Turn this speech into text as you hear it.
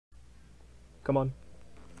Come on.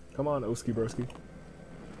 Come on, Oski Broski.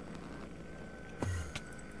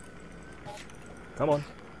 Come on.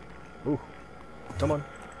 Ooh. Come on.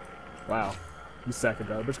 Wow. You sack of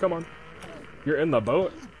garbage. Come on. You're in the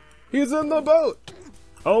boat? He's in the boat!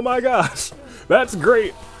 Oh my gosh. That's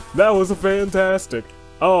great. That was fantastic.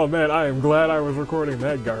 Oh man, I am glad I was recording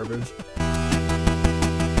that garbage.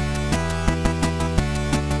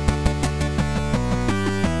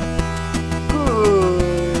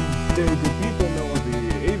 Good day, good people. Noah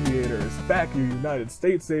the Aviator is back, your United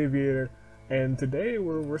States Aviator. And today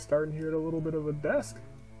we're starting here at a little bit of a desk.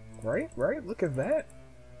 Right? Look at that.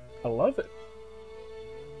 I love it.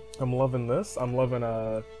 I'm loving this. I'm loving,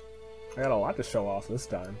 I got a lot to show off this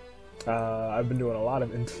time. I've been doing a lot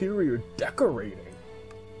of interior decorating.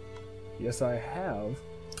 Yes, I have.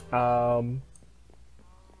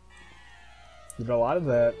 Did a lot of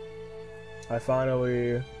that. I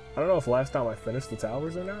don't know if last time I finished the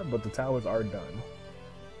towers or not, but the towers are done.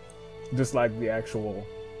 Just like the actual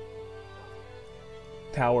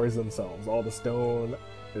towers themselves. All the stone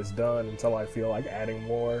is done until I feel like adding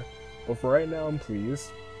more. But for right now, I'm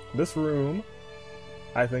pleased. This room,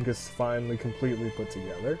 I think, is finally completely put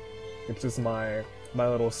together. It's just my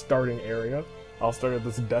little starting area. I'll start at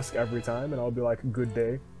this desk every time, and I'll be like, good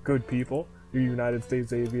day, good people. Your United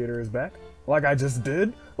States Aviator is back. Like I just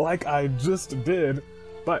did.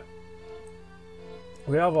 But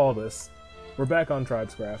we have all this. We're back on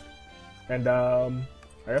TribesCraft. And I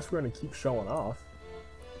guess we're going to keep showing off.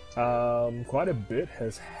 Quite a bit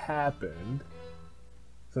has happened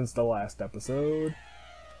since the last episode.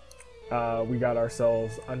 We got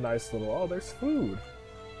ourselves a nice little... Oh, there's food.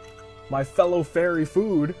 My fellow fairy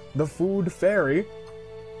food. The food fairy.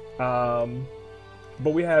 But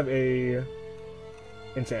we have a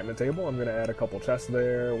enchantment table. I'm going to add a couple chests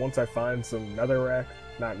there. Once I find some nether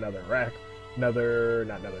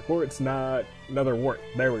quartz, not nether wart.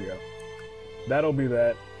 There we go. That'll be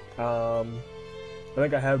that. I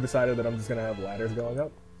think I have decided that I'm just going to have ladders going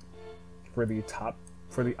up for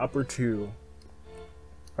the upper two.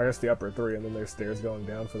 I guess the upper three, and then there's stairs going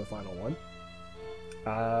down for the final one.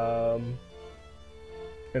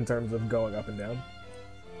 In terms of going up and down,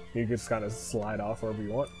 you can just kind of slide off wherever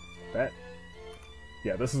you want. That.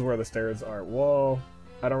 Yeah, this is where the stairs are. Well,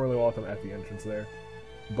 I don't really want them at the entrance there.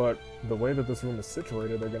 But the way that this room is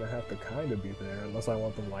situated, they're going to have to kind of be there, unless I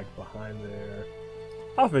want them, like, behind there.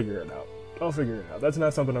 I'll figure it out. That's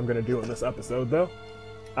not something I'm going to do in this episode, though.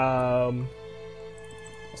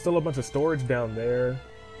 Still a bunch of storage down there.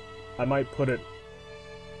 I might put it,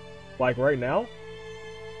 like, right now.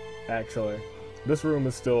 Actually, this room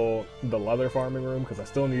is still the leather farming room, because I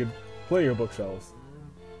still need plenty of bookshelves.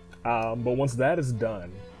 But once that is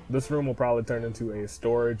done, this room will probably turn into a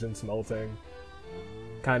storage and smelting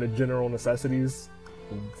kind of general necessities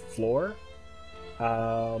floor.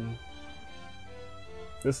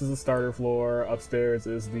 This is the starter floor. Upstairs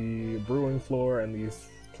is the brewing floor, and the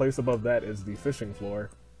place above that is the fishing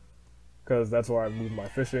floor, because that's where I moved my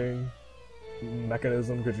fishing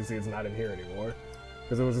mechanism, because you see it's not in here anymore,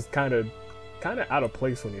 because it was just kind of out of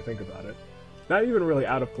place when you think about it. Not even really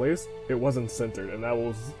out of place, it wasn't centered, and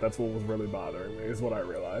that's what was really bothering me, is what I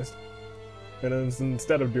realized. And then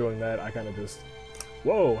instead of doing that, I kind of just...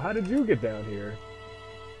 Whoa, how did you get down here?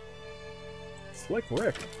 Slick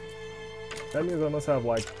Rick. That means I must have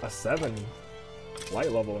like a 7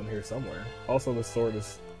 light level in here somewhere. Also, this sword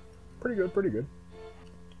is pretty good.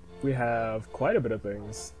 We have quite a bit of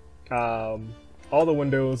things. All the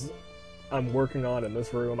windows I'm working on in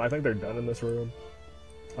this room, I think they're done in this room.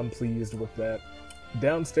 I'm pleased with that.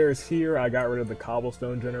 Downstairs here, I got rid of the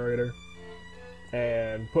cobblestone generator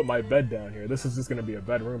and put my bed down here. This is just going to be a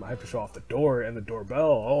bedroom. I have to show off the door and the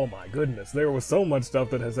doorbell. Oh my goodness, there was so much stuff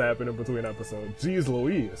that has happened in between episodes. Jeez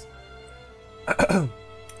Louise.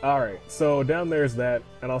 Alright, so down there's that,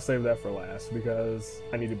 and I'll save that for last, because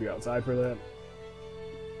I need to be outside for that.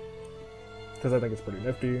 Because I think it's pretty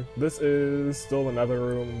nifty. This is still another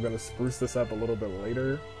room. I'm going to spruce this up a little bit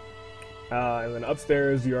later. And then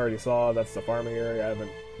upstairs, you already saw, that's the farming area. I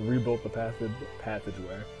haven't rebuilt the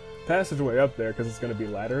passageway up there, because it's going to be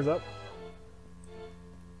ladders up.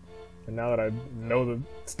 And now that I know the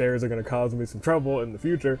stairs are going to cause me some trouble in the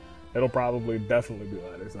future, it'll probably definitely be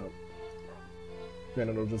ladders up. Then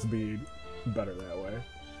it'll just be better that way.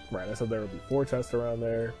 Right, I said there would be 4 chests around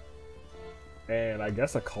there. And I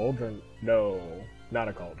guess a cauldron. No, not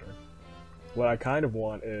a cauldron. What I kind of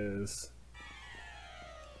want is...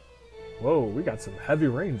 Whoa, we got some heavy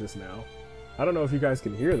rain just now. I don't know if you guys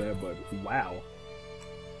can hear that, but wow.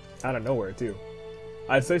 Out of nowhere, too.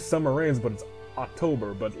 I'd say summer rains, but it's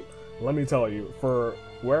October. But let me tell you, for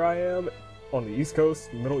where I am, on the East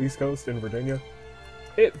Coast, Middle East Coast in Virginia,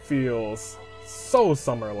 it feels so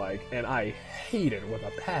summer-like, and I hate it with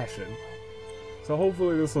a passion. So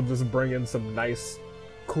hopefully this will just bring in some nice,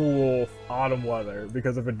 cool autumn weather,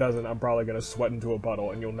 because if it doesn't, I'm probably going to sweat into a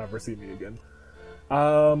puddle and you'll never see me again.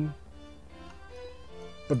 But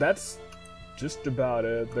that's just about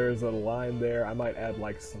it. There's a line there. I might add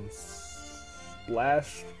like some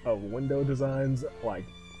splash of window designs, like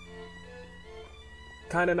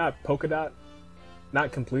kind of not polka dot,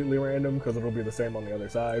 not completely random because it'll be the same on the other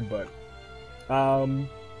side, but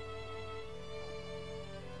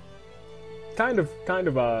kind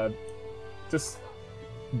of just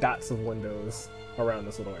dots of windows around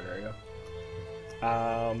this little area.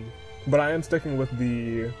 But I am sticking with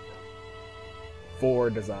the 4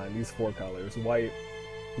 design, these 4 colors: white,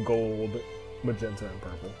 gold, magenta, and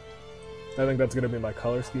purple. I think that's going to be my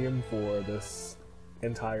color scheme for this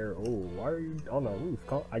entire... Oh, why are you on the roof?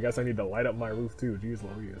 I guess I need to light up my roof too. Jeez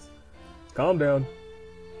Louise. Calm down.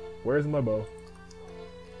 Where's my bow?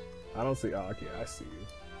 I don't see... Oh, okay, I see you.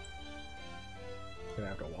 Gonna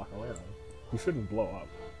have to walk around. You shouldn't blow up.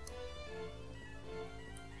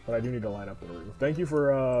 But I do need to line up the roof. Thank you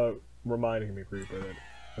for reminding me, Creeper, that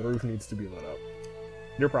the roof needs to be lit up.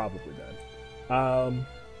 You're probably dead.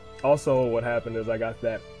 Also, what happened is I got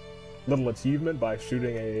that little achievement by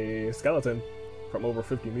shooting a skeleton from over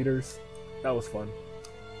 50 meters. That was fun.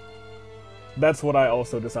 That's what I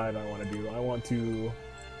also decided I want to do. I want to...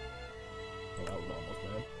 Oh, that was almost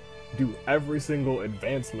bad. Do every single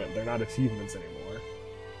advancement. They're not achievements anymore.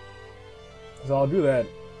 So I'll do that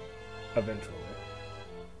eventually.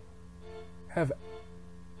 Have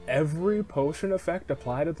every potion effect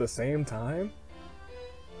applied at the same time?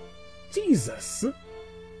 Jesus!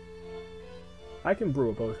 I can brew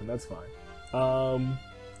a potion, that's fine.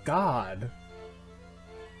 God.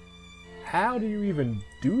 How do you even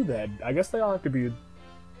do that? I guess they all have to be...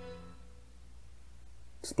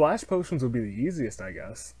 Splash potions would be the easiest, I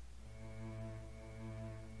guess.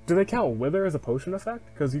 Do they count wither as a potion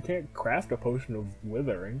effect? Because you can't craft a potion of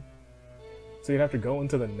withering. So you'd have to go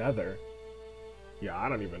into the nether. Yeah, I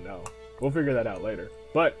don't even know. We'll figure that out later.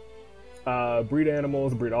 But, breed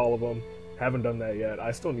animals, breed all of them. Haven't done that yet.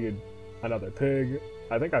 I still need another pig.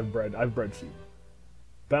 I think I've bred sheep.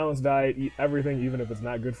 Balanced diet, eat everything, even if it's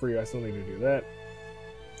not good for you. I still need to do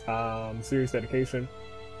that. Serious dedication.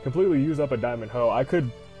 Completely use up a diamond hoe.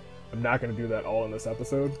 I'm not going to do that all in this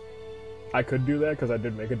episode. I could do that because I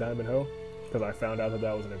did make a diamond hoe, because I found out that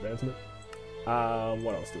that was an advancement.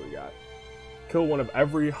 What else do we got? Kill one of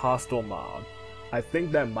every hostile mob. I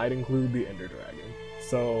think that might include the Ender Dragon.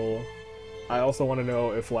 So I also want to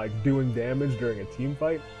know if like doing damage during a team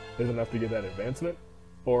fight is enough to get that advancement,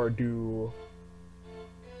 or do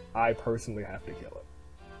I personally have to kill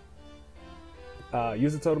it?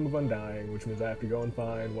 Use a Totem of Undying, which means I have to go and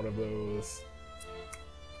find one of those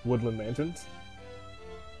woodland mansions.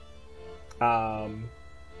 Now,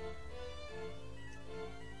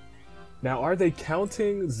 are they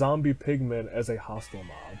counting zombie pigmen as a hostile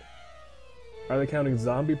mob? Are they counting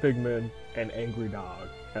zombie pigmen and angry dog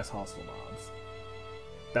as hostile mobs?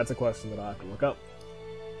 That's a question that I'll have to look up,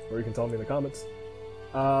 or you can tell me in the comments.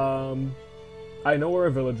 I know where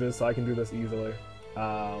a village is, so I can do this easily.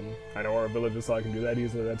 I know where a village is, so I can do that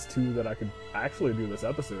easily. That's 2 that I could actually do this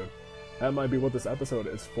episode. That might be what this episode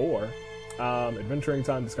is for. Adventuring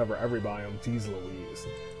time, discover every biome. Jeez Louise.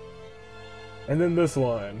 And then this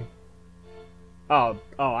one. Oh,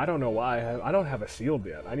 I don't know why I don't have a shield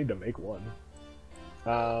yet. I need to make one.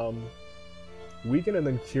 Weaken and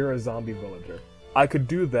then cure a zombie villager. I could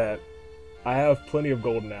do that. I have plenty of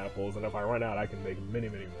golden apples, and if I run out, I can make many,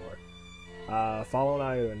 many more. Follow an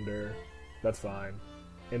Eye of Ender. That's fine.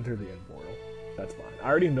 Enter the end portal. That's fine. I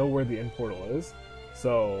already know where the end portal is,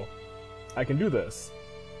 so I can do this.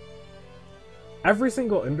 Every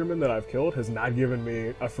single Enderman that I've killed has not given me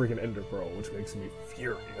a freaking Ender Pearl, which makes me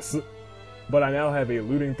furious. But I now have a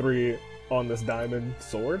looting 3 on this diamond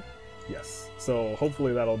sword. Yes. So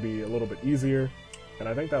hopefully that'll be a little bit easier. And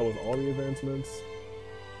I think that was all the advancements.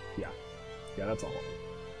 Yeah. Yeah, that's all.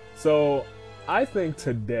 So I think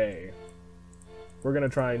today we're going to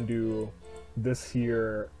try and do this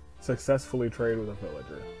here, successfully trade with a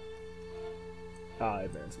villager.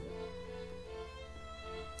 Advancement.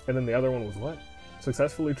 And then the other one was what?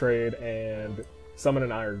 Successfully trade and summon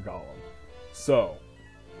an iron golem. So,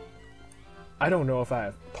 I don't know if I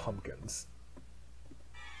have pumpkins.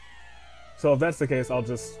 So if that's the case, I'll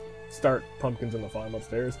just start pumpkins in the farm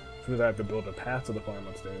upstairs, which means I have to build a path to the farm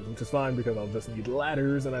upstairs, which is fine because I'll just need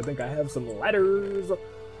ladders, and I think I have some ladders.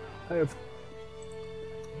 I have...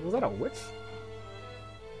 Was that a witch?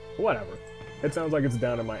 Whatever. It sounds like it's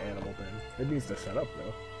down in my animal pen. It needs to shut up,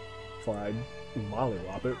 though, before I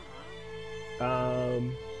mollywop it. I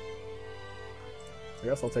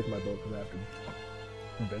guess I'll take my boat because I have to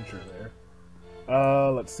venture there.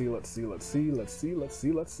 Let's see.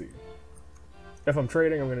 If I'm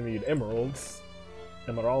trading, I'm gonna need emeralds.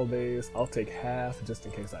 Emeraldes. I'll take half just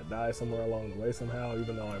in case I die somewhere along the way somehow,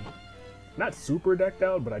 even though I'm not super decked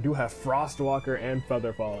out, but I do have Frostwalker and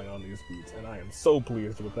Feather Falling on these boots, and I am so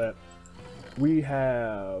pleased with that. We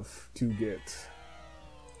have to get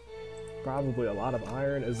probably a lot of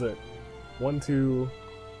iron. Is it 1, 2,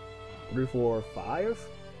 3, 4, 5?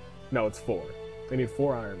 No, it's 4. They need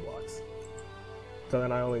 4 iron blocks. So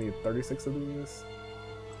then I only need 36 of these.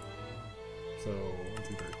 So 1,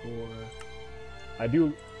 2, 3,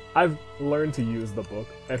 4. I've learned to use the book.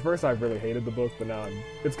 At first I really hated the book, but now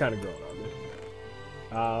it's kind of grown on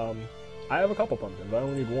me. I have a couple pumpkins. I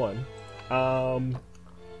only need 1.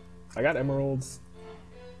 I got emeralds.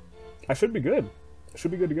 I should be good. I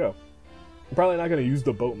should be good to go. I'm probably not going to use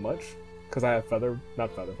the boat much, because I have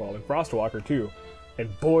Frostwalker too.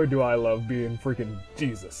 And boy do I love being freaking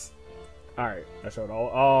Jesus. Alright, I showed all.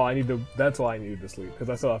 Oh, that's why I needed to sleep, because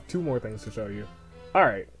I still have 2 more things to show you.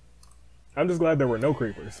 Alright. I'm just glad there were no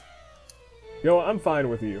creepers. Yo, I'm fine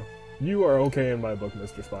with you. You are okay in my book,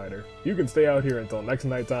 Mr. Spider. You can stay out here until next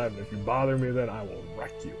nighttime, and if you bother me then I will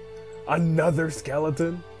wreck you. Another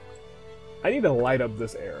skeleton? I need to light up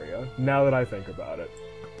this area, now that I think about it.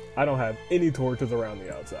 I don't have any torches around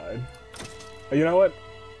the outside. You know what?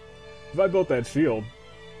 If I built that shield,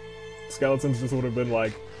 skeletons just would have been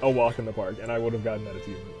like a walk in the park, and I would have gotten that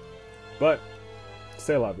achievement. But,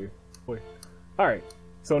 c'est la vie. Wait. Alright,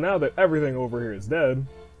 so now that everything over here is dead,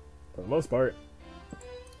 for the most part,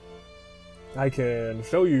 I can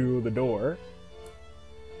show you the door.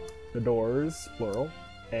 The doors, plural.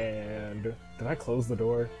 And did I close the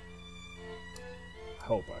door? I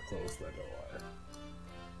hope I closed the door.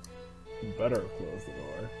 Better have closed the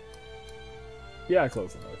door. Yeah, I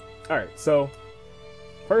closed the door. Alright, so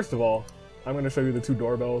first of all, I'm going to show you the 2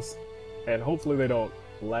 doorbells, and hopefully they don't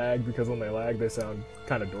lag, because when they lag they sound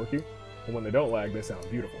kind of dorky, and when they don't lag they sound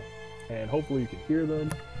beautiful. And hopefully you can hear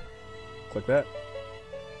them. Click that.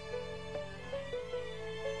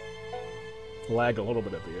 Lagged a little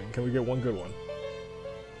bit at the end. Can we get one good one?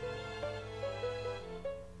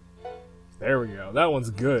 There we go. That one's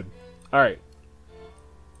good. Alright.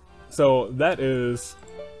 So that is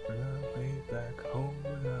way back home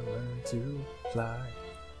when I learned to fly.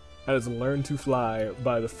 That is Learn to Fly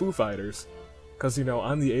by the Foo Fighters. Because, you know,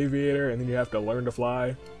 I'm the aviator and then you have to learn to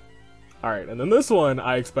fly. Alright, and then this one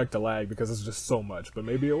I expect to lag because it's just so much, but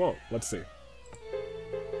maybe it won't. Let's see.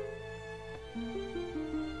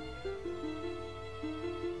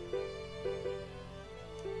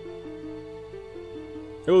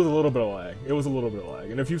 It was a little bit of lag. It was a little bit of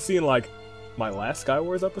lag. And if you've seen, like, my last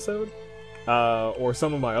Skywars episode, or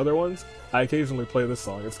some of my other ones, I occasionally play this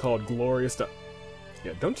song. It's called Glorious to...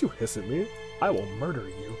 Yeah, don't you hiss at me. I will murder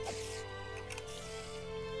you.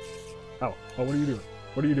 Oh, what are you doing?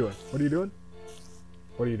 What are you doing? What are you doing?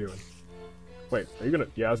 What are you doing? Wait, are you gonna...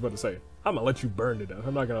 Yeah, I was about to say, I'm gonna let you burn to death.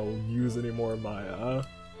 I'm not gonna use any more of my,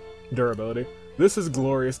 durability. This is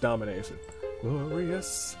Glorious Domination.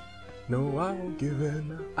 Glorious... No, I won't give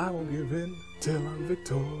in till I'm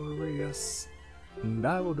victorious. And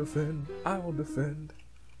I will defend,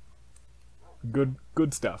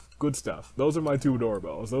 Good stuff, good stuff. Those are my 2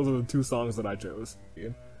 doorbells. Those are the 2 songs that I chose.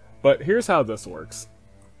 But here's how this works.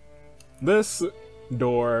 This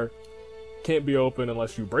door can't be open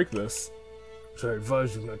unless you break this. So I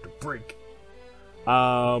advise you not to break.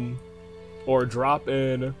 Or drop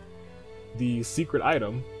in the secret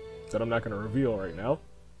item that I'm not going to reveal right now.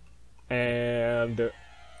 And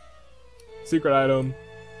secret item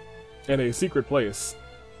in a secret place,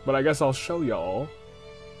 but I guess I'll show y'all.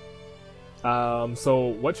 So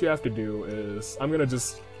what you have to do is, I'm gonna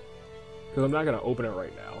just, because I'm not gonna open it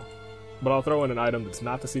right now, but I'll throw in an item that's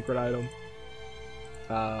not the secret item,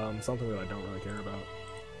 something that I don't really care about.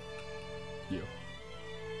 You.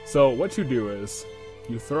 So what you do is,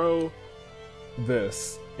 you throw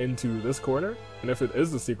this into this corner, and if it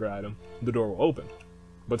is the secret item, the door will open.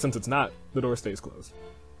 But since it's not, the door stays closed.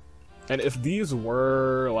 And if these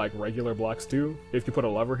were, like, regular blocks too, if you put a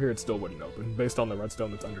lever here, it still wouldn't open, based on the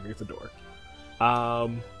redstone that's underneath the door.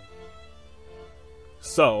 I'm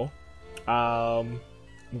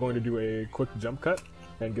going to do a quick jump cut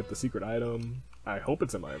and get the secret item. I hope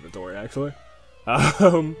it's in my inventory, actually.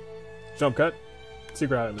 Jump cut,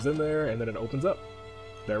 secret item is in there, and then it opens up.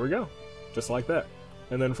 There we go. Just like that.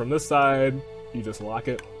 And then from this side, you just lock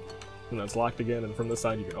it. And then it's locked again, and from this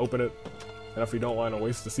side you can open it. And if you don't want to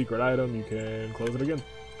waste the secret item, you can close it again.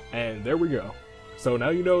 And there we go. So now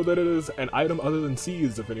you know that it is an item other than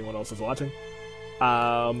seeds, if anyone else is watching.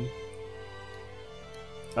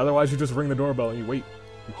 Otherwise, you just ring the doorbell and you wait.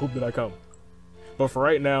 You hope that I come. But for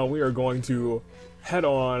right now, we are going to head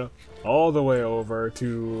on all the way over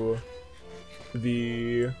to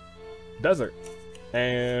the desert.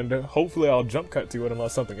 And hopefully I'll jump cut to it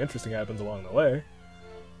unless something interesting happens along the way.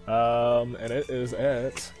 And it is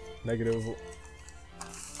at negative...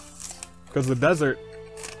 Because the desert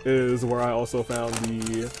is where I also found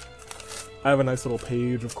the... I have a nice little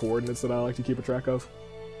page of coordinates that I like to keep a track of.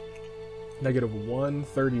 Negative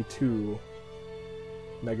 132,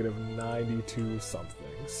 negative 92 something.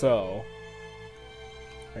 So,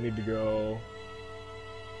 I need to go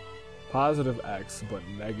positive x, but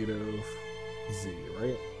negative z,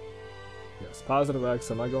 right? Yes, positive x.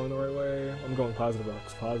 Am I going the right way? I'm going positive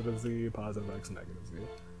x, positive z, positive x, negative z.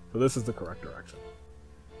 So this is the correct direction.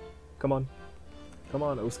 Come on. Come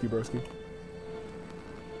on, Oski Broski.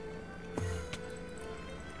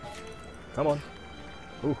 Come on.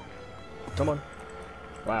 Ooh. Come on.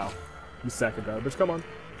 Wow. You sack of garbage. Come on.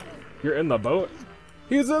 You're in the boat?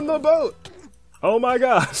 He's in the boat! Oh my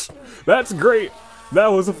gosh! That's great! That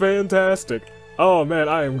was fantastic! Oh man,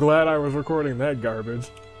 I am glad I was recording that garbage.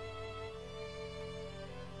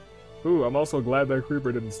 Ooh, I'm also glad that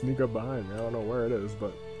creeper didn't sneak up behind me. I don't know where it is,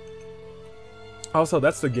 but... Also,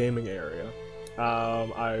 that's the gaming area.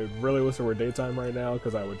 I really wish it were daytime right now,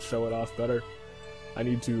 because I would show it off better. I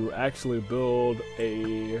need to actually build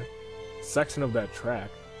a section of that track.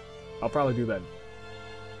 I'll probably do that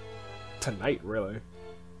tonight, really.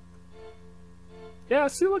 Yeah,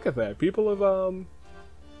 see, look at that. People have,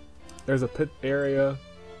 there's a pit area.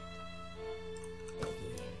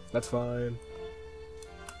 That's fine.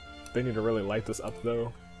 They need to really light this up,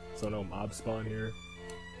 though, so no mobs spawn here.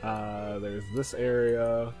 There's this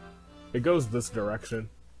area. It goes this direction.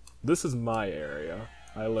 This is my area.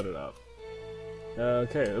 I lit it up.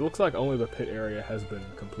 Okay, it looks like only the pit area has been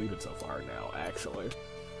completed so far now, actually.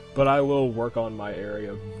 But I will work on my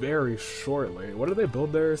area very shortly. What did they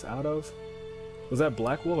build theirs out of? Was that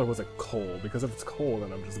black wool or was it coal? Because if it's coal,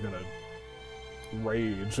 then I'm just gonna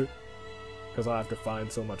rage. Because I'll have to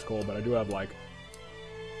find so much coal, but I do have, like,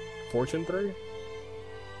 Fortune 3?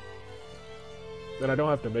 Then I don't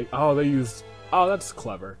have to make... Oh, they used... Oh, that's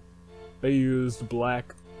clever. They used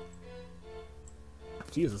black...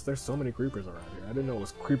 Jesus, there's so many creepers around here. I didn't know it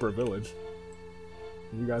was Creeper Village.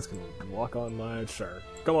 You guys can walk on my... Sure.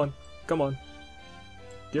 Come on. Come on.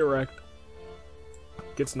 Get wrecked.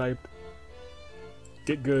 Get sniped.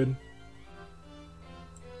 Get good.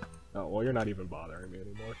 Oh, well, you're not even bothering me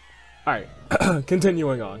anymore. Alright,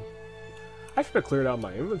 continuing on. I should have cleared out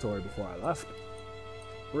my inventory before I left.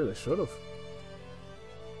 Really should have.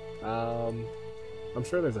 I'm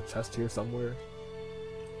sure there's a chest here somewhere.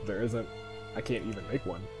 If there isn't, I can't even make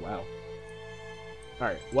one. Wow.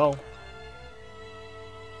 Alright, well,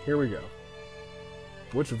 here we go.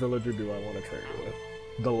 Which villager do I want to trade with?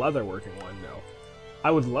 The leatherworking one, no. I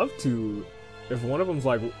would love to, if one of them's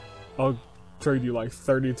like, I'll trade you like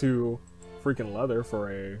 32 freaking leather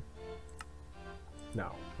for a...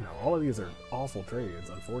 No, all of these are awful trades,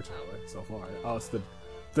 unfortunately, so far. Oh, it's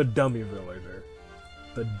the dummy villager.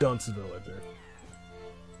 The dunce villager.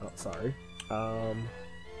 Oh, sorry.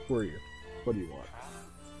 Who are you? What do you want?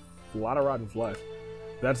 A lot of rotten flesh.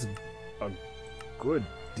 That's a good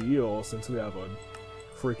deal since we have a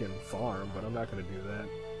freaking farm, but I'm not gonna do that.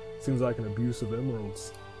 Seems like an abuse of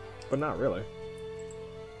emeralds, but not really.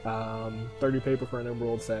 30 paper for an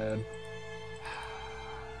emerald, sad.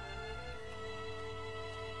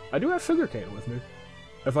 I do have sugarcane with me.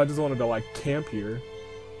 If I just wanted to, like, camp here.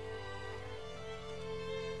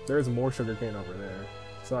 There is more sugarcane over there.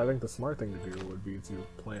 So I think the smart thing to do would be to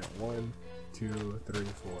plant 1, 2, 3,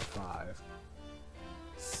 4, 5,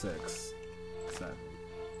 6, 7,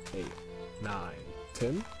 8, 9,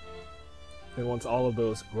 10. And once all of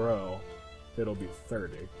those grow, it'll be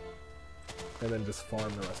 30. And then just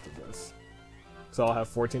farm the rest of this. So I'll have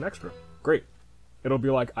 14 extra. Great. It'll be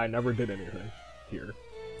like I never did anything here.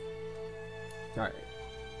 Alright.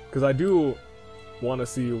 Because I do want to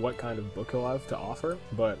see what kind of book he'll have to offer,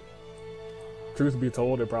 but truth be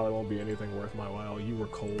told, it probably won't be anything worth my while. You were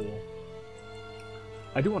coal.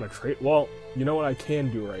 I do want to trade... Well, you know what I can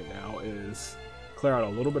do right now is clear out a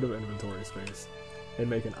little bit of inventory space and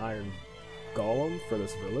make an iron golem for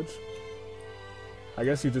this village. I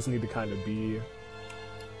guess you just need to kind of be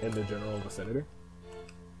in the general vicinity.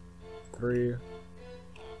 3,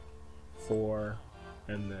 4,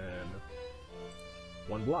 and then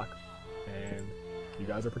 1 block. And you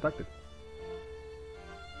guys are protected.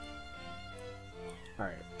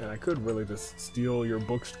 Alright, and I could really just steal your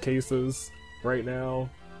bookcases right now.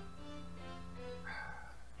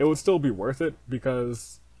 It would still be worth it,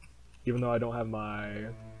 because even though I don't have my...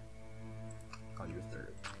 I'll use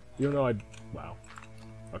dirt. Even though I... Wow.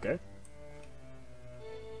 Okay.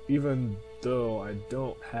 Even though I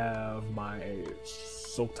don't have my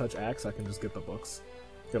Silk Touch Axe, I can just get the books.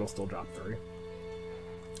 It'll still drop 3.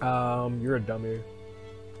 You're a dummy.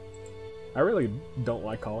 I really don't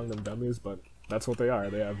like calling them dummies, but that's what they are.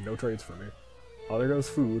 They have no traits for me. Oh, there goes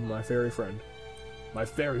food, my fairy friend. My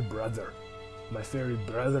fairy brother. My fairy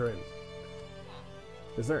brethren.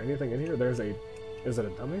 Is there anything in here? There's a... Is it a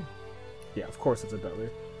dummy? Yeah, of course it's a dummy.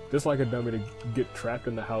 Just like a dummy to get trapped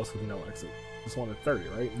in the house with no exit. Just wanted 30,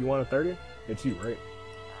 right? You want a 30? It's you, right?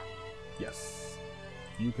 Yes.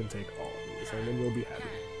 You can take all of these, and then you'll be happy.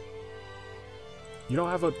 You don't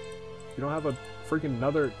have a... You don't have a freaking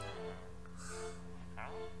another...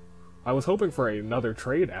 I was hoping for another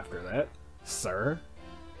trade after that, sir.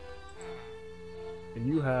 And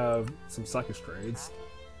you have some suckish trades.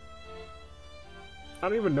 I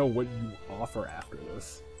don't even know what you offer after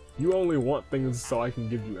this. You only want things so I can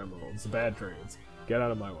give you emeralds. Bad trades. Get out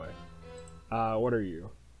of my way. What are you?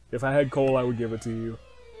 If I had coal, I would give it to you.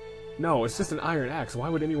 No, it's just an iron axe. Why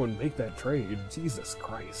would anyone make that trade? Jesus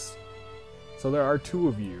Christ. So there are 2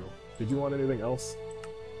 of you. Did you want anything else?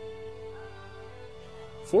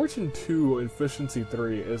 Fortune 2, Efficiency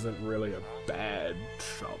 3 isn't really a bad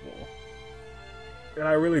shovel. And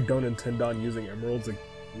I really don't intend on using emeralds.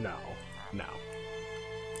 No. No.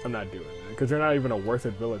 I'm not doing that, because you're not even a worth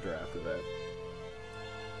it villager after that.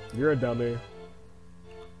 You're a dummy.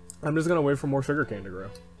 I'm just gonna wait for more sugarcane to grow.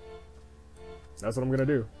 That's what I'm gonna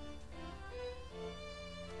do.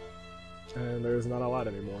 And there's not a lot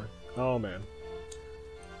anymore. Oh man.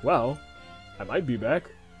 Well, I might be back.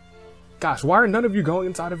 Gosh, why are none of you going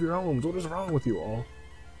inside of your homes? What is wrong with you all?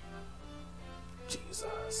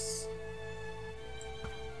 Jesus.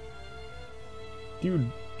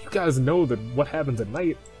 You guys know that what happens at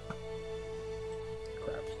night.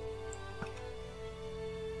 Crap.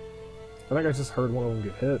 I think I just heard one of them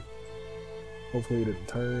get hit. Hopefully he didn't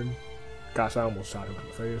turn. Gosh, I almost shot him in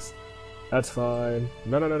the face. That's fine.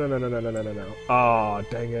 No, no, no, no, no, no, no, no, no, no, no. Aw,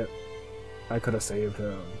 dang it. I could have saved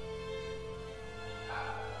him.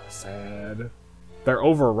 Sad. They're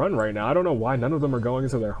overrun right now. I don't know why none of them are going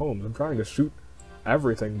into their homes. I'm trying to shoot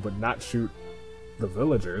everything, but not shoot the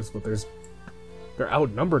villagers. But they're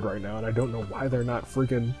outnumbered right now, and I don't know why they're not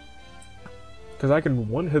freaking... Because I can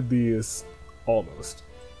one-hit these almost.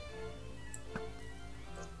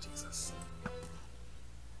 Jesus.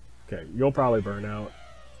 Okay, you'll probably burn out.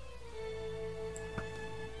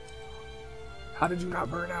 How did you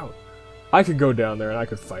not burn out? I could go down there and I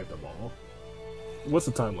could fight them all. What's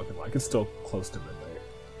the time looking like? It's still close to midnight.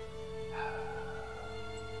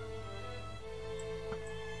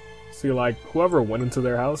 See, like, whoever went into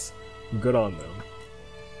their house, good on them.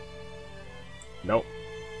 Nope.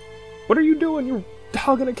 What are you doing? You're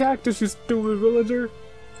hogging a cactus, you stupid villager!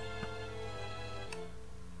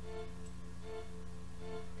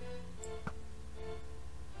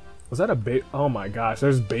 Was that a oh my gosh,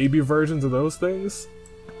 there's baby versions of those things?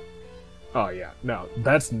 Oh yeah, no,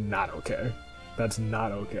 that's not okay. That's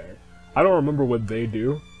not okay. I don't remember what they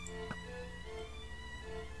do.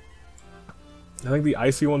 I think the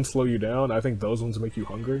icy ones slow you down. I think those ones make you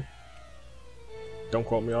hungry. Don't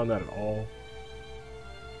quote me on that at all.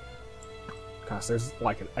 Gosh, there's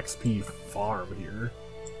like an XP farm here.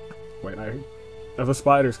 Wait, if a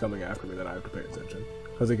spider's coming after me, then I have to pay attention.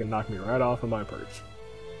 Because he can knock me right off of my perch.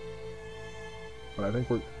 But I think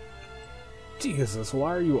we're... Jesus,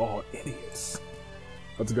 why are you all idiots?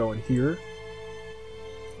 Let's go in here.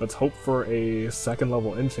 Let's hope for a second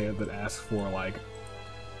level enchant that asks for like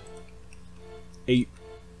 8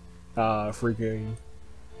 freaking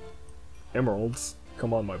emeralds.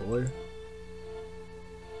 Come on, my boy.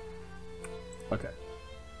 Okay.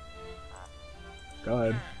 Go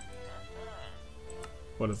ahead.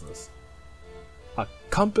 What is this? A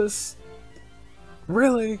compass?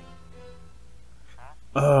 Really?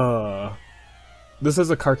 This is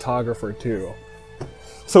a cartographer too.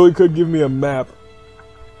 So it could give me a map.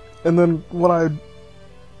 And then what I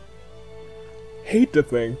hate to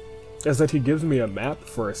think is that he gives me a map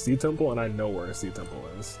for a sea temple and I know where a sea temple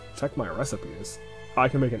is. Check my recipes. I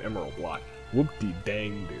can make an emerald block.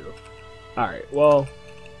 Whoop-de-dang-do. Alright, well...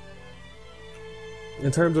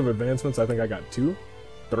 In terms of advancements, I think I got 2?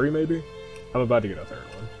 3 maybe? I'm about to get a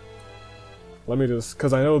 3rd one. Let me just...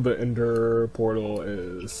 Because I know the ender portal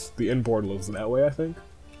is... The end portal is that way, I think.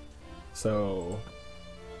 So...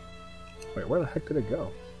 Wait, where the heck did it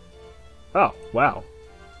go? Oh, wow.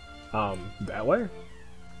 That way?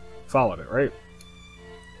 Followed it, right?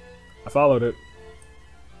 I followed it.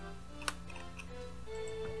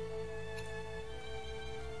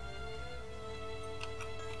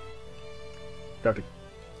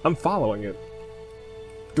 I'm following it.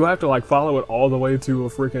 Do I have to like follow it all the way to a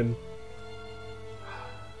freaking...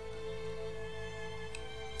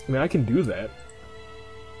 I mean, I can do that.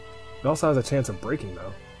 It also has a chance of breaking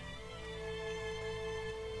though.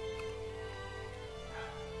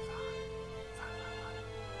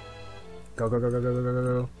 Go, go, go, go, go, go, go,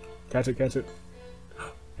 go, go. Catch it, catch it.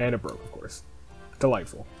 And it broke, of course.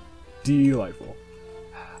 Delightful. Delightful.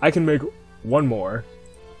 I can make one more.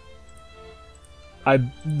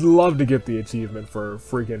 I'd love to get the achievement for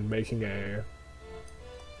freaking making a...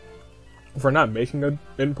 For not making an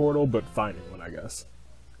end portal, but finding one, I guess.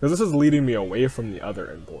 Because this is leading me away from the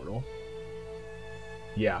other end portal.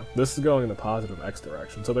 Yeah, this is going in the positive X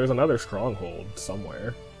direction, so there's another stronghold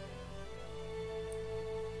somewhere.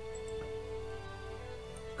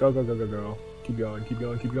 Go, go, go, go, go. Keep going, keep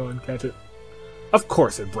going, keep going. Catch it. Of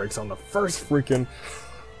course it breaks on the first freaking...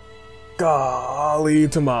 Golly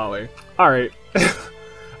tamale. Alright.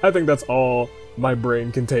 I think that's all my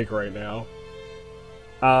brain can take right now.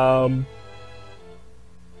 I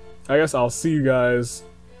guess I'll see you guys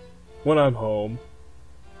when I'm home.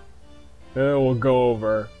 And then we'll go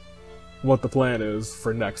over what the plan is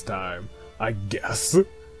for next time, I guess.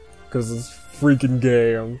 Because this freaking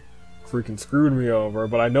game freaking screwed me over,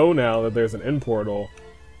 but I know now that there's an end portal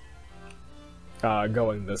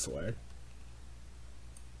going this way.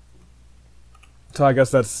 So I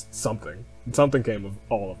guess that's something. Something came of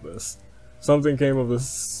all of this. Something came of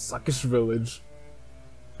this suckish village.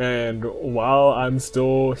 And while I'm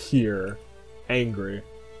still here, angry,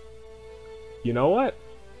 you know what?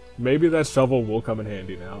 Maybe that shovel will come in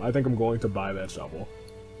handy now. I think I'm going to buy that shovel.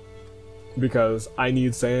 Because I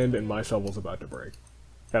need sand and my shovel's about to break.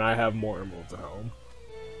 And I have more emeralds at home.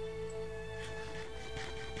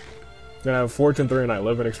 And I have Fortune 3 and I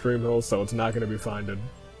live in Extreme Hills, so it's not going to be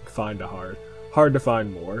hard to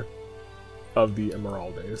find more of the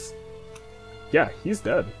Emeraldes. Yeah, he's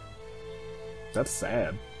dead. That's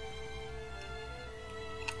sad.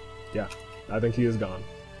 Yeah, I think he is gone.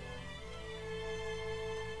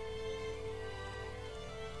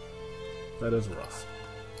 That is rough.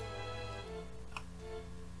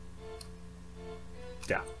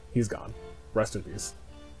 Yeah, he's gone. Rest in peace.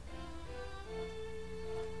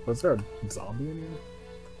 Was there a zombie in here?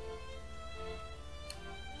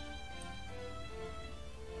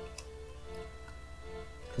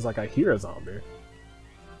 Because, like, I hear a zombie.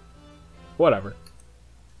 Whatever.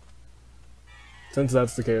 Since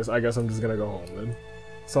that's the case, I guess I'm just gonna go home then.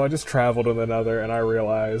 So I just traveled to the Nether and I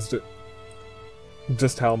realized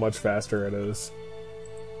just how much faster it is.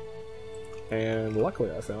 And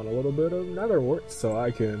luckily I found a little bit of nether wart, so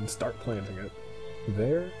I can start planting it.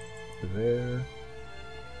 There, there,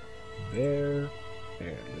 there,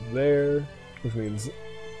 and there. Which means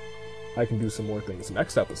I can do some more things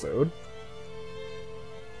next episode.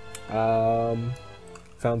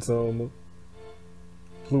 Found some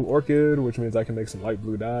blue orchid, which means I can make some light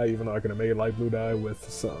blue dye, even though I could have made light blue dye with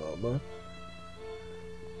some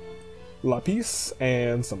lapis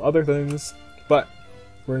and some other things. But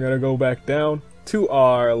we're gonna go back down to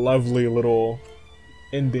our lovely little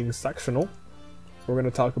ending sectional. We're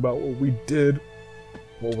gonna talk about what we did,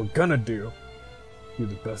 what we're gonna do. Be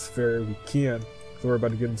the best fairy we can. So we're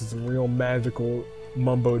about to get into some real magical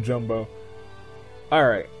mumbo jumbo.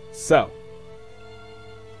 Alright, so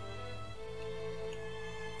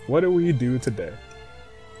what do we do today?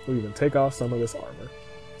 We even take off some of this armor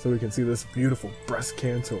so we can see this beautiful breast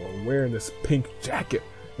cancer wearing this pink jacket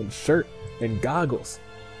and shirt and goggles.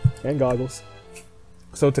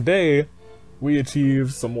 So today we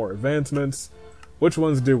achieved some more advancements. Which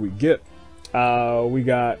ones did we get? We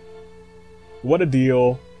got What a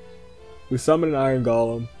Deal. We summoned an iron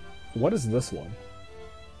golem. What is this one?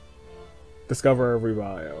 Discover every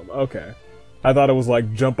biome. Okay. I thought it was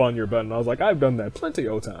like jump on your button. I was like, I've done that plenty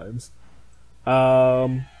of times.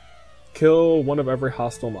 Kill one of every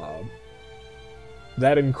hostile mob.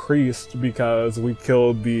 That increased because we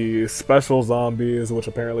killed the special zombies, which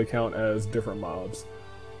apparently count as different mobs.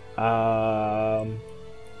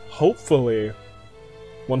 Hopefully,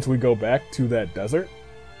 once we go back to that desert,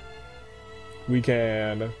 we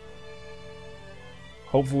can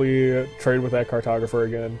hopefully trade with that cartographer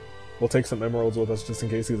again. We'll take some emeralds with us just in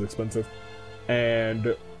case he's expensive.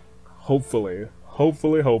 And hopefully,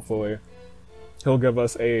 he'll give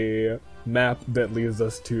us a map that leads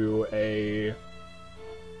us to a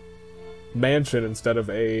mansion instead of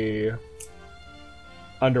a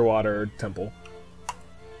underwater temple.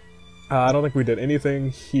 I don't think we did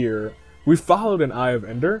anything here. We followed an Eye of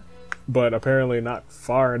Ender, but apparently not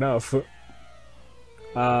far enough.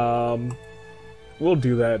 We'll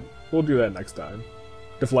do that. We'll do that next time.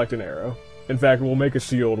 Deflect an arrow. In fact, we'll make a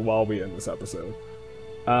shield while we end this episode.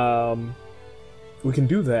 We can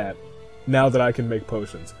do that now that I can make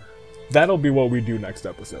potions. That'll be what we do next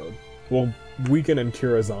episode. We'll weaken and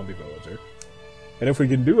cure a zombie villager. And if we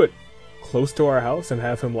can do it close to our house and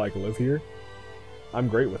have him, like, live here, I'm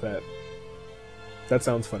great with that. That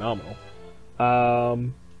sounds phenomenal. I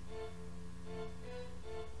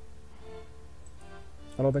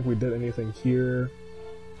don't think we did anything here.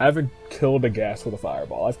 I haven't killed a ghast with a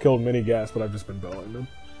fireball. I've killed many ghasts, but I've just been bowing them.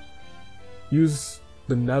 Use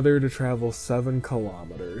the nether to travel 7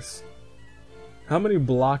 kilometers. How many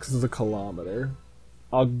blocks is a kilometer?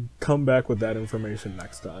 I'll come back with that information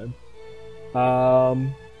next time.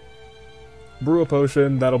 Brew a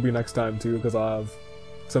potion, that'll be next time too, because I'll have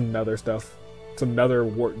some nether stuff. Some nether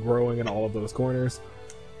wart growing in all of those corners.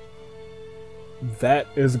 That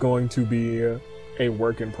is going to be a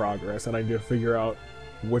work in progress, and I need to figure out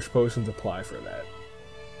which potions apply for that.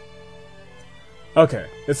 Okay,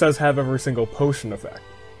 it says have every single potion effect.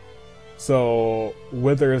 So,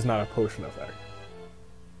 Wither is not a potion effect.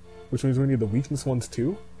 Which means we need the weakness ones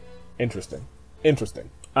too? Interesting. Interesting.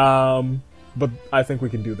 But I think we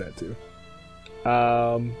can do that too.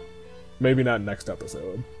 Maybe not next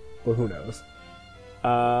episode, but who knows.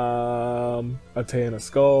 Attain a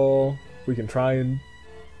skull. We can try and...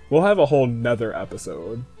 We'll have a whole nether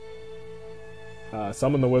episode.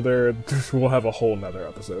 Summon the Wither. We'll have a whole nether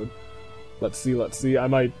episode. Let's see, let's see. I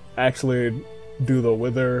might actually do the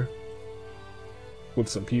Wither with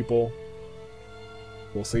some people.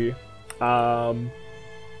 We'll see.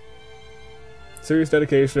 Serious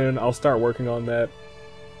dedication. I'll start working on that.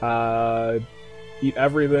 Eat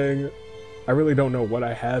everything. I really don't know what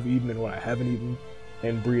I have eaten and what I haven't eaten.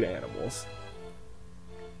 And breed animals.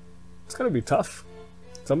 It's gonna be tough.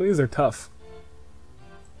 Some of these are tough.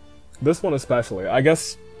 This one especially. I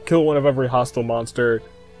guess kill one of every hostile monster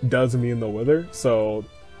does mean the Wither, so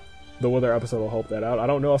the Wither episode will help that out. I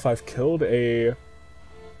don't know if I've killed a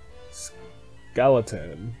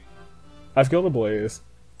skeleton. I've killed a blaze.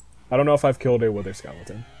 I don't know if I've killed a Wither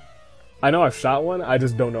skeleton. I know I've shot one, I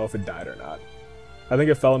just don't know if it died or not. I think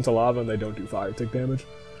it fell into lava and they don't do fire tick damage.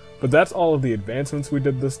 But that's all of the advancements we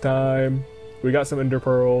did this time. We got some ender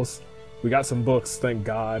pearls. We got some books, thank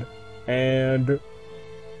God. And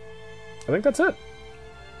I think that's it.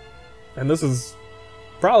 And this is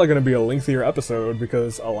probably going to be a lengthier episode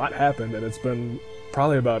because a lot happened and it's been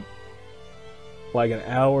probably about like an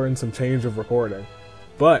hour and some change of recording.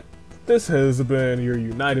 But this has been your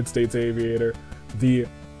United States Aviator, the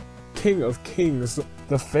King of Kings,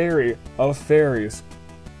 the Fairy of Fairies.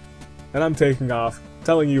 And I'm taking off,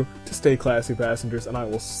 telling you to stay classy, passengers, and I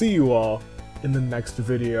will see you all in the next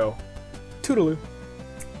video. Toodaloo!